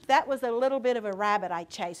 that was a little bit of a rabbit I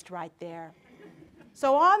chased right there.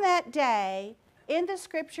 So on that day, in the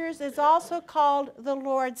scriptures, is also called the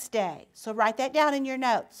Lord's Day. So write that down in your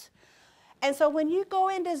notes. And so when you go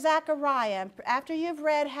into Zechariah, after you've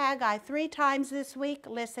read Haggai 3 times this week,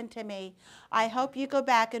 listen to me. I hope you go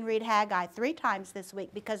back and read Haggai 3 times this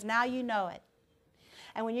week, because now you know it.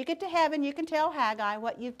 And when you get to heaven, you can tell Haggai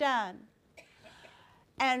what you've done.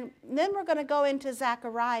 And then we're going to go into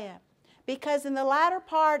Zechariah, because in the latter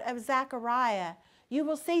part of Zechariah, you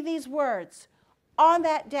will see these words, on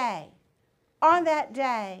that day,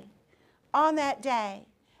 on that day.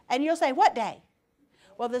 And you'll say, what day?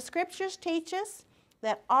 Well, the scriptures teach us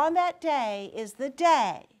that on that day is the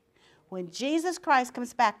day when Jesus Christ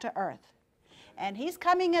comes back to earth. And he's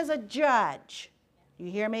coming as a judge.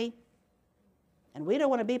 You hear me? And we don't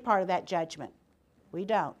want to be part of that judgment. We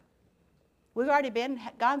don't. We've already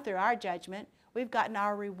gone through our judgment. We've gotten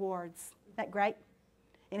our rewards. Isn't that great?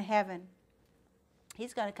 In heaven.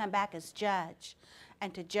 He's going to come back as judge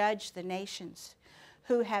and to judge the nations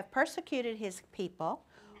who have persecuted his people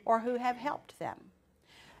or who have helped them.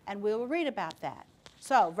 And we will read about that.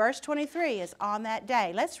 So, verse 23 is on that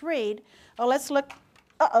day. Let's read. Oh, let's look.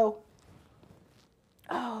 Uh-oh.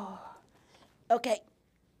 Oh, okay.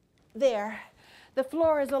 There. The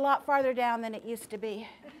floor is a lot farther down than it used to be.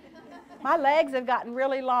 My legs have gotten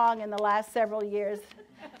really long in the last several years.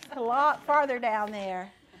 It's a lot farther down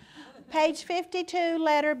there. Page 52,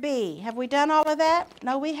 letter B. Have we done all of that?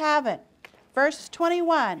 No, we haven't. Verse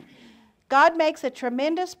 21. God makes a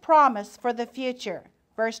tremendous promise for the future.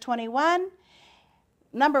 Verse 21,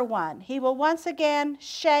 number 1. He will once again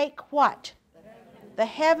shake what? The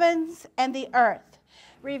heavens and the earth,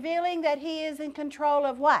 revealing that he is in control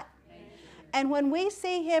of what? And when we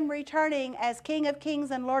see him returning as King of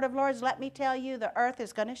Kings and Lord of Lords, let me tell you, the earth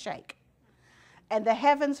is going to shake. And the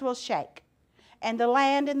heavens will shake. And the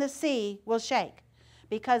land and the sea will shake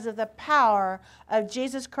because of the power of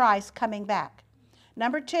Jesus Christ coming back.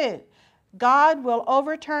 Number 2, God will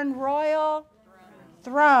overturn royal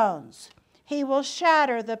thrones. He will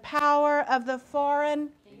shatter the power of the foreign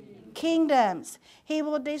kingdoms. He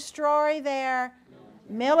will destroy their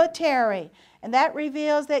military. And that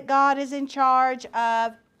reveals that God is in charge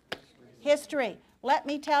of history. Let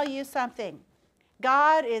me tell you something.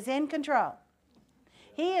 God is in control.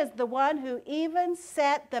 He is the one who even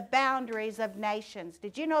set the boundaries of nations.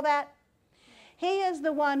 Did you know that? He is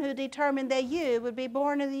the one who determined that you would be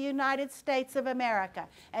born in the United States of America.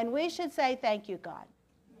 And we should say, thank you, God.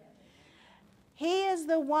 He is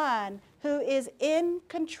the one who is in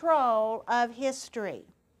control of history.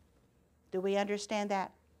 Do we understand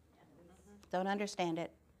that? Don't understand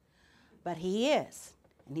it. But he is.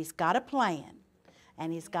 And he's got a plan.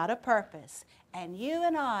 And he's got a purpose. And you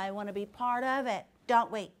and I want to be part of it,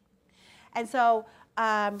 don't we? And so,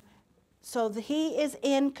 he is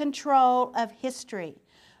in control of history.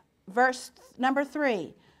 Verse number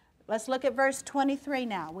 3. Let's look at verse 23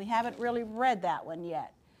 now. We haven't really read that one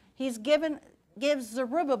yet. Gives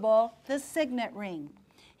Zerubbabel the signet ring.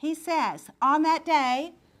 He says, on that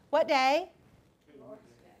day, what day?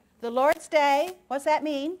 The Lord's Day. What's that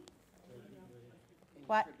mean?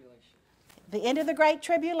 What? The end of the Great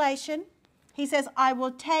Tribulation. He says, I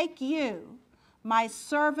will take you, my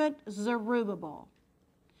servant Zerubbabel,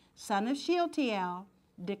 son of Shealtiel,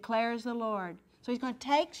 declares the Lord. So he's going to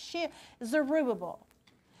take Zerubbabel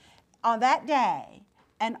on that day,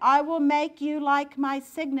 and I will make you like my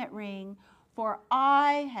signet ring, for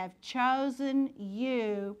I have chosen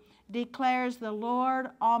you, declares the Lord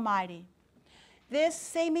Almighty. This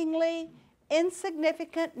seemingly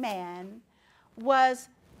insignificant man was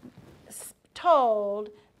told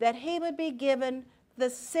that he would be given the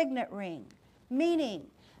signet ring, meaning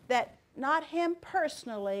that not him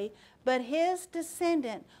personally, but his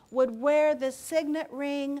descendant would wear the signet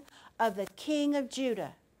ring of the King of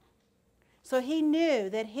Judah. So he knew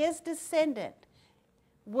that his descendant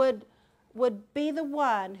would be the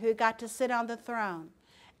one who got to sit on the throne.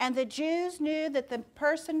 And the Jews knew that the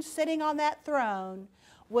person sitting on that throne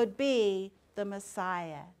would be the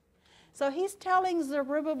Messiah. So he's telling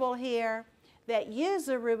Zerubbabel here that you,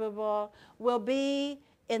 Zerubbabel, will be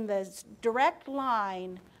in the direct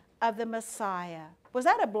line of the Messiah. Was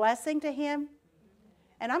that a blessing to him?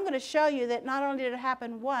 And I'm going to show you that not only did it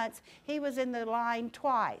happen once, he was in the line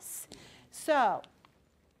twice. So,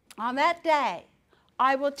 on that day,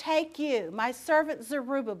 I will take you, my servant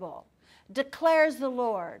Zerubbabel, declares the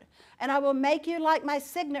Lord, and I will make you like my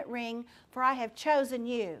signet ring, for I have chosen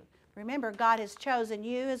you. Remember, God has chosen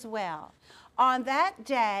you as well. On that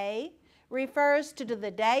day refers to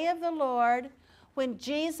the day of the Lord when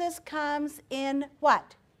Jesus comes in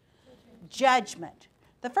what? Judgment.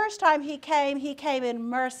 The first time he came in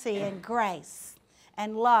mercy and grace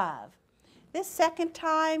and love. This second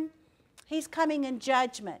time, he's coming in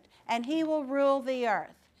judgment, and he will rule the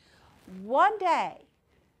earth. One day,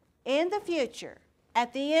 in the future,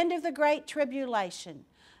 at the end of the Great Tribulation,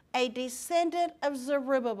 a descendant of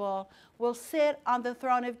Zerubbabel will sit on the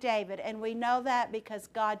throne of David, and we know that because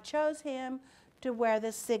God chose him to wear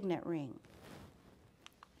the signet ring.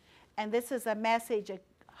 And this is a message of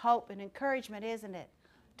hope and encouragement, isn't it?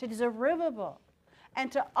 To Zerubbabel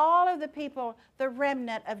and to all of the people, the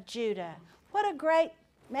remnant of Judah. What a great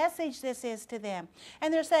message this is to them.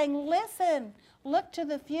 And they're saying, listen, look to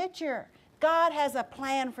the future. God has a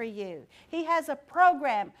plan for you. He has a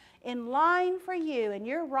program in line for you, and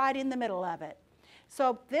you're right in the middle of it.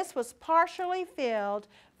 So this was partially filled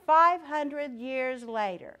 500 years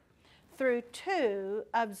later through two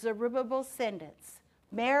of Zerubbabel's descendants,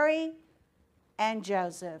 Mary and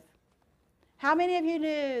Joseph. How many of you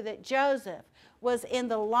knew that Joseph was in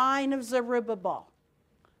the line of Zerubbabel?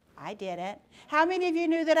 I didn't. How many of you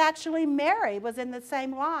knew that actually Mary was in the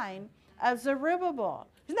same line of Zerubbabel?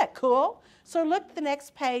 Isn't that cool? So look at the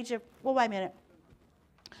next page of, well, wait a minute.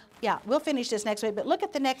 Yeah, we'll finish this next week, but look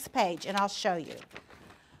at the next page and I'll show you.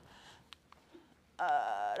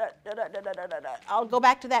 I'll go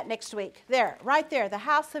back to that next week. There, right there, the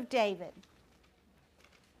house of David.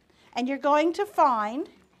 And you're going to find,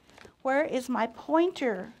 where is my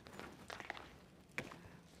pointer?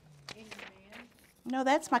 No,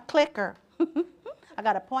 that's my clicker. I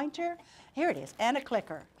got a pointer. Here it is, and a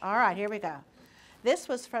clicker. All right, here we go. This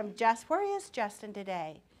was from where is Justin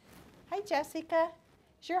today? Hey, Jessica.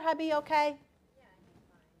 Is your hubby okay? Yeah,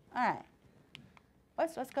 I'm fine. All right.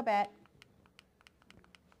 Let's go back.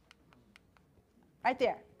 Right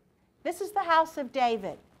there. This is the house of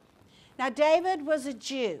David. Now, David was a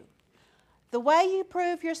Jew. The way you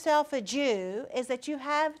prove yourself a Jew is that you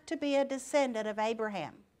have to be a descendant of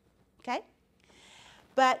Abraham. Okay?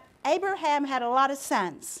 But Abraham had a lot of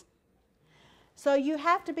sons. So you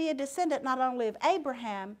have to be a descendant not only of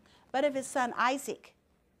Abraham, but of his son Isaac.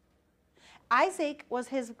 Isaac was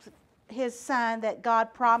his son that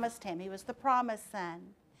God promised him. He was the promised son.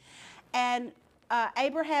 And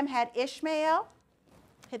Abraham had Ishmael.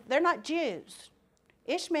 They're not Jews.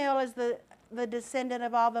 Ishmael is the descendant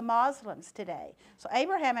of all the Muslims today. So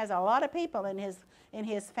Abraham has a lot of people in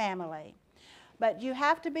his family. But you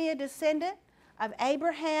have to be a descendant of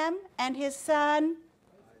Abraham and his son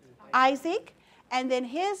Isaac. And then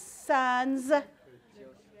his sons,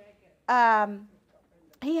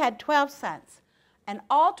 he had 12 sons. And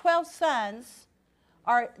all 12 sons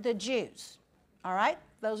are the Jews. All right?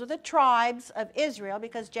 Those are the tribes of Israel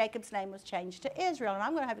because Jacob's name was changed to Israel. And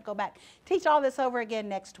I'm going to have to go back, teach all this over again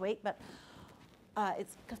next week. But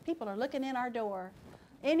it's because people are looking in our door.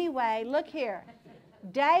 Anyway, look here.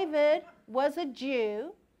 David was a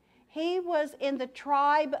Jew. He was in the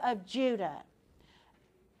tribe of Judah.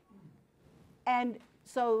 And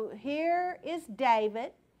so here is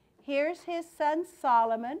David. Here's his son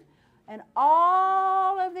Solomon. And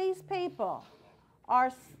all of these people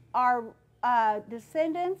are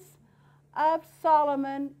descendants of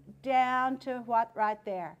Solomon down to what right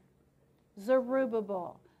there?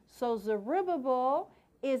 Zerubbabel. So Zerubbabel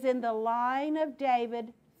is in the line of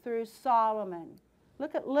David through Solomon.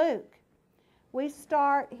 Look at Luke. We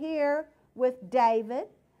start here with David,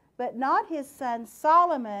 but not his son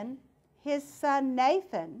Solomon, his son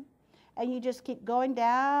Nathan. And you just keep going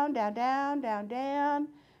down, down, down, down, down.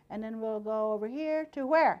 And then we'll go over here to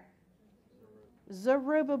where?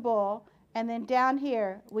 Zerubbabel. And then down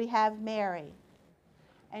here we have Mary.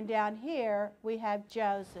 And down here we have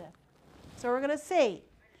Joseph. So we're going to see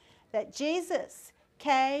that Jesus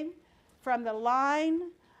came from the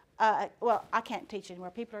line. Well, I can't teach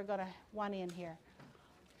anymore. People are going to want in here.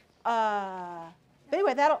 But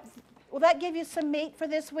anyway, will that give you some meat for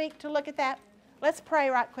this week to look at that? Let's pray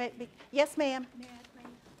right quick. Yes, ma'am. May I pray?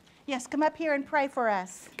 Yes, come up here and pray for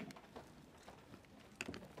us.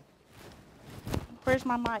 Where's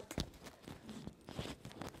my mic?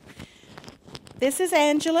 This is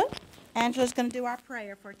Angela. Angela's going to do our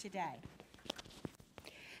prayer for today.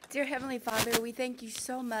 Dear Heavenly Father, we thank you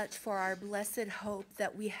so much for our blessed hope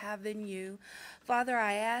that we have in you. Father,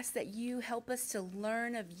 I ask that you help us to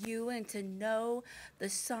learn of you and to know the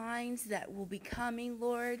signs that will be coming,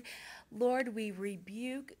 Lord. Lord, we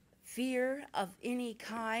rebuke fear of any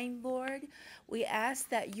kind, Lord. We ask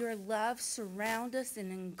that your love surround us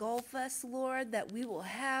and engulf us, Lord, that we will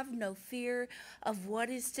have no fear of what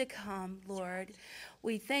is to come, Lord.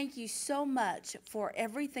 We thank you so much for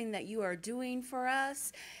everything that you are doing for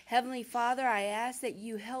us. Heavenly Father, I ask that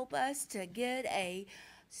you help us to get a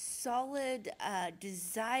solid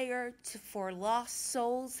desire for lost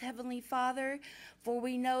souls, Heavenly Father, for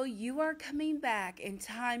we know you are coming back and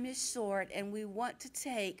time is short, and we want to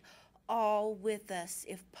take all with us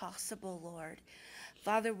if possible, Lord.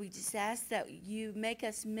 Father, we just ask that you make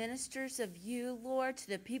us ministers of you, Lord, to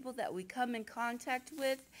the people that we come in contact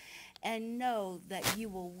with, and know that you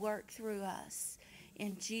will work through us.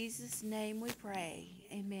 In Jesus' name we pray.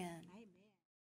 Amen.